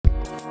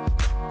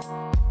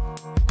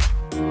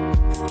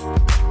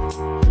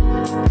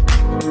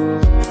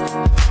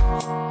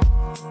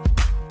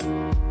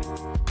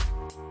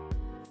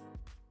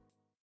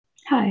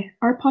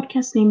Our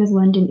podcast name is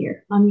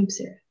LendAnEar. I'm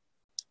Yeabsera.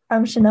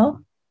 I'm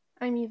Chanel.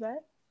 I'm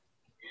Yvette.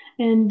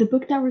 And the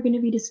book that we're going to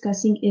be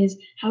discussing is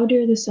How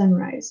Dare the Sun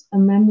Rise, a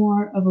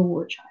memoir of a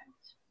war child.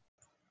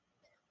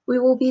 We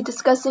will be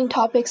discussing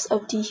topics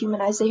of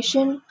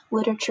dehumanization,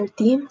 literature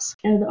themes.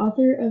 And the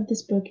author of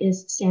this book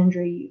is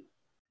Sandra Uwiringiyimana.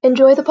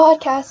 Enjoy the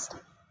podcast!